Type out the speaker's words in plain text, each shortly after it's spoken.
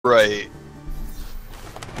Right.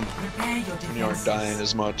 Prepare your And you aren't dying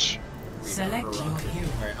as much. Select your hero.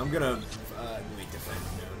 Alright, I'm gonna wait defend.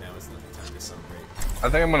 No, now is not the time to celebrate. I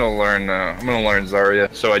think I'm gonna learn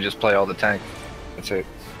Zarya, so I just play all the tank. That's it.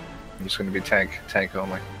 I'm just gonna be tank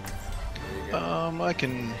only. I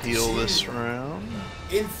can heal this round.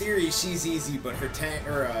 In theory, she's easy, but her tank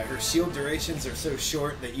or her shield durations are so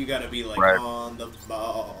short that you gotta be like Right. on the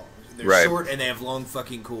ball. They're Right. short and they have long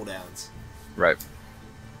fucking cooldowns. Right.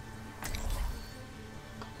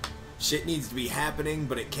 Shit needs to be happening,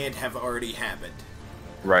 but it can't have already happened.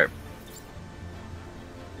 Right.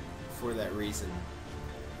 For that reason,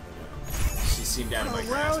 she seemed out of my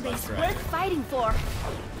grasp. world is worth fighting for.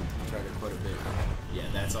 Try to quit a bit. Yeah,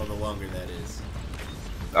 that's all the longer that is.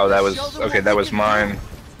 Oh, that was okay. That was mine.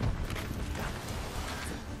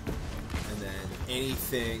 And then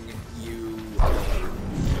anything you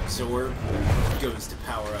absorb goes to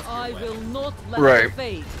power up your I weapon. will not let Right. the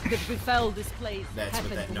fate that befell this place That's what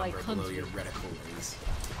happen that to my number below country. your reticle is.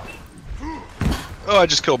 Oh, I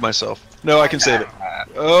just killed myself. No, I can save it.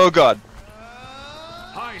 Oh god.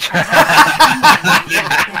 30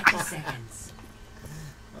 seconds.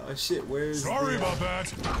 Oh shit, where's Sorry the... about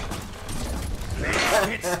that.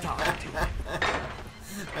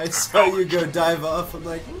 I saw you go dive off, I'm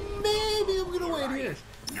like, maybe I'm gonna wait here.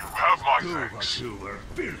 You have my thanks. You were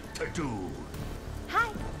built to do. Hi.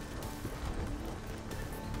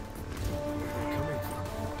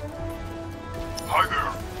 Hi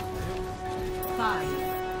there. 5,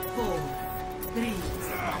 4, 3,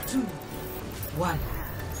 2, 1.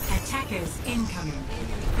 Attackers incoming.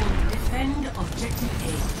 Defend objective A.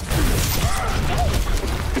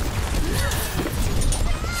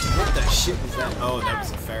 What the shit was that? Oh, that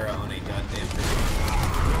was a Pharah on a goddamn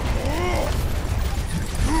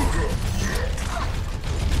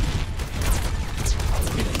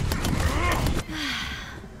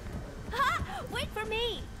Wait for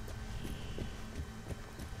me.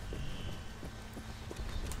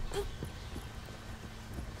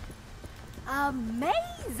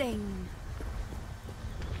 Amazing.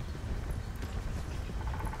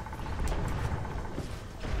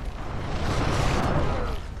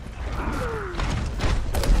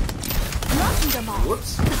 Knocking them off.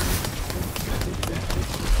 Whoops.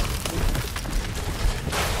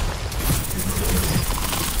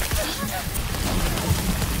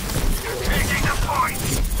 Taking the point.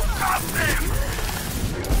 Stop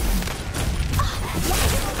them.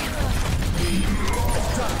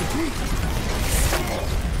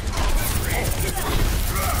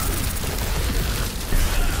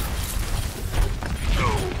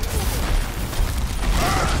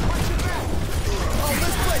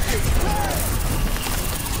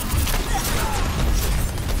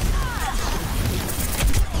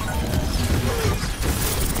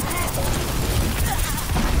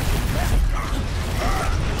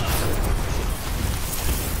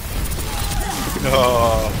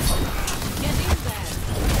 Oh. Get in there.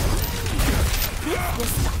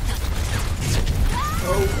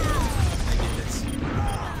 I get this.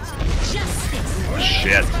 Justice. Oh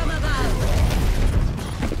shit.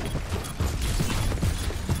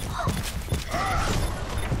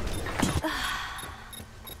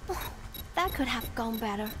 That could have gone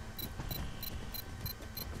better.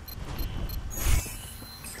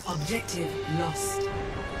 Objective lost.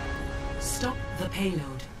 Stop the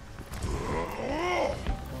payload.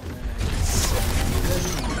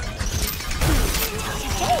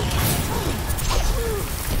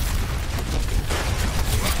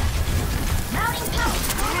 Mounting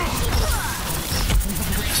power.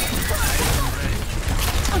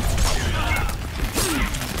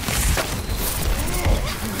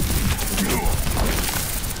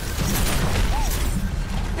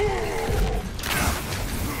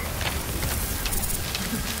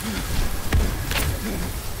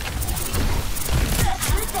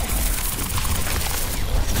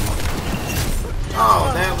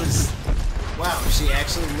 Oh, that was... Wow, she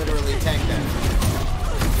actually literally tanked that.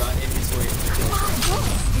 Got in his way.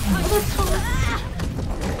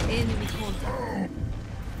 Enemy contact.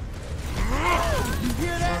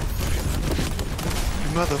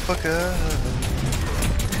 Motherfucker.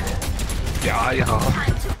 Yeah, yeah.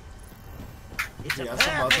 It's a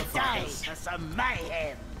perfect day for some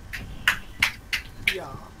mayhem. Yeah.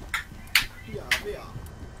 Yeah, yeah.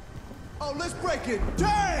 Oh, let's break it.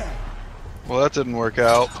 Damn. Well, that didn't work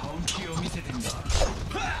out.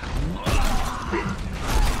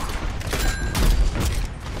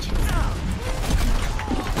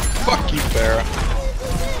 Fuck you, Pharah.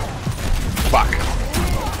 Fuck.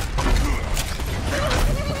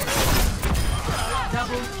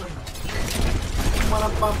 Double kill.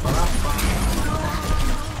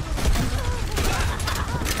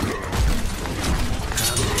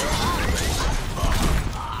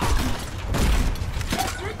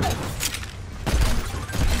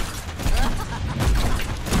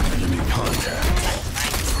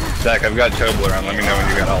 Zach, I've got Toblerone. Let me know when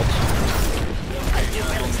you got ults.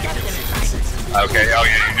 Okay, oh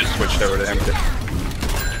yeah, you just switched over to him.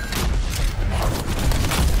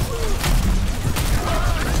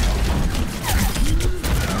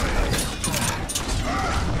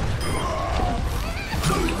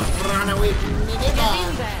 Run away from me, nigga.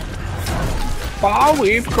 Ball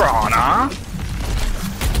weave Krana.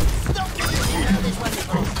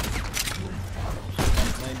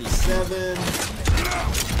 97.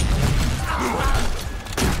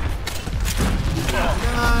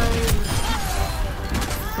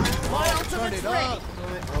 My ultimate's ready.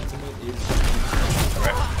 My ultimate is...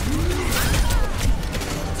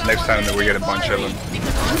 Next time that we get a bunch of them,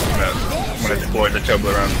 I'm gonna deploy the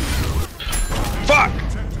Toblerone. Fuck!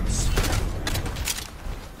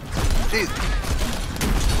 Jeez.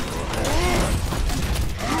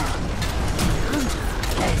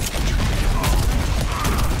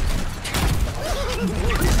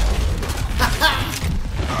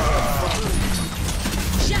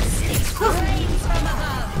 Justice reigns from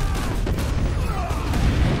above.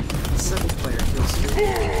 7-player kill streak.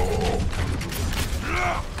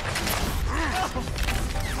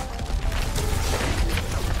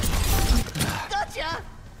 Gotcha.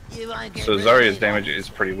 You ain't So Zarya's damage is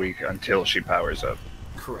pretty weak until she powers up.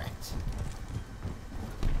 Correct.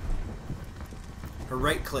 Her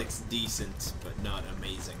right click's decent, but not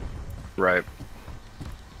amazing. Right.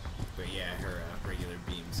 But yeah, her regular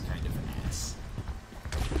beam's kind of an ass.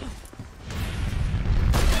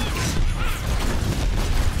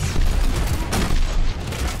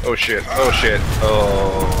 Oh shit, oh shit.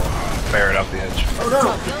 Oh, Barret off the edge. Oh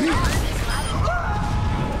no!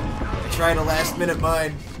 I tried a last minute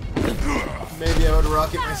mine. Maybe I would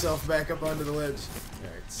rocket myself back up onto the ledge.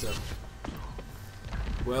 Alright, so...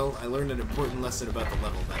 Well, I learned an important lesson about the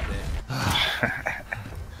level that day.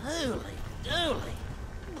 Holy dooly.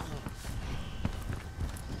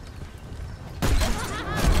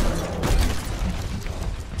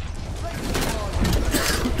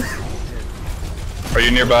 Are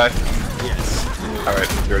you nearby? Yes. Alright,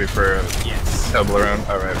 you ready for Yes. Toblerone?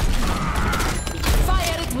 Alright.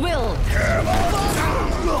 Fire at will.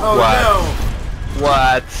 Oh What? no!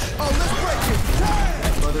 What?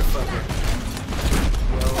 That motherfucker.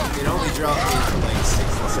 Well, it only dropped me to like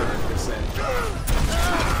 67%.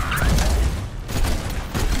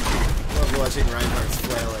 Love watching Reinhardt's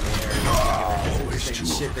flail in the air. It's interesting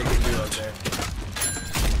shit they can do up there.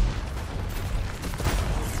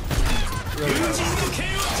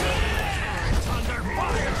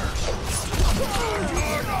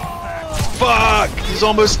 Fuck! He's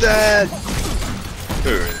almost dead! Who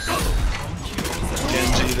is?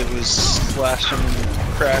 Genji that was splashing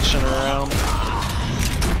and crashing around.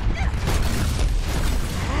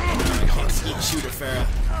 I can't shoot a Pharah.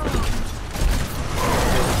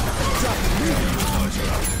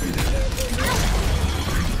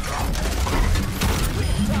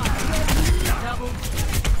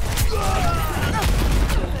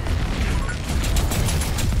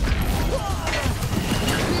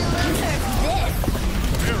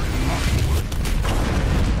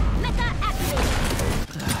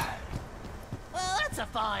 Well, that's a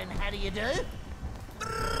fine how do you do?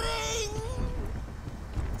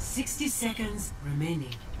 60 seconds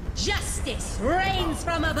remaining. Justice reigns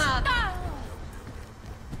from above.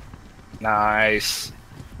 Nice.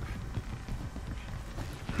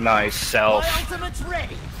 Nice self. My ultimate's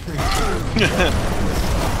ready.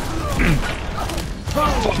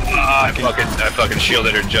 I fucking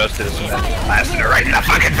shielded her justice and then blasted her right in the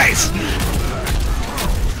fucking face.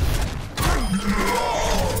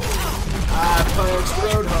 I punched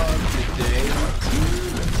Roadhog today.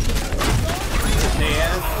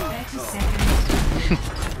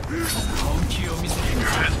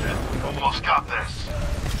 Almost got this.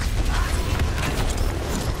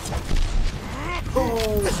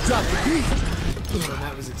 Oh,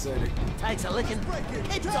 that was exciting. Takes a licking.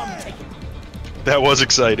 Keeps on ticking. That was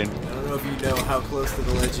exciting. I don't know if you know how close to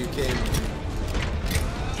the ledge you came.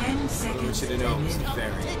 10 I want seconds you to know it was remaining.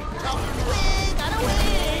 very. Gotta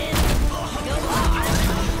win.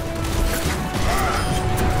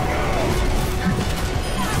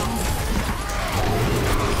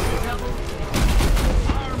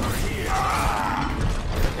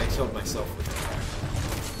 I killed myself with it.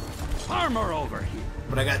 Armor over here.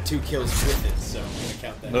 But I got 2 kills with it, so I'm gonna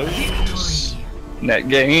count that. Nice. Net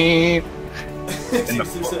game In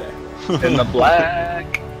in the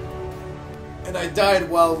black. And I died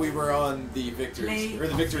while we were on the victory Play or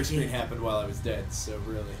the victory of the screen game. happened while I was dead, so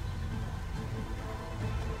really.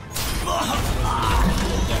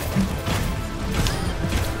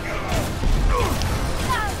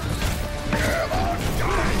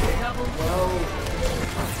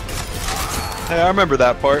 Hey, I remember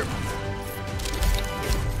that part.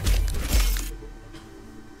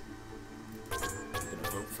 Gonna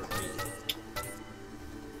vote for me.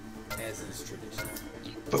 As is tradition.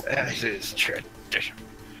 As is tradition.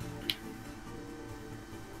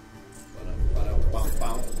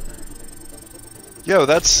 Ba-da-ba-da-ba-bow. Yo,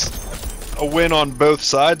 that's a win on both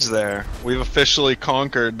sides there. We've officially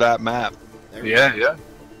conquered that map. There we Yeah, go. yeah.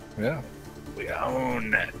 Yeah. We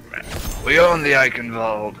own that, man. We own the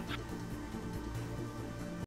Eichenwald.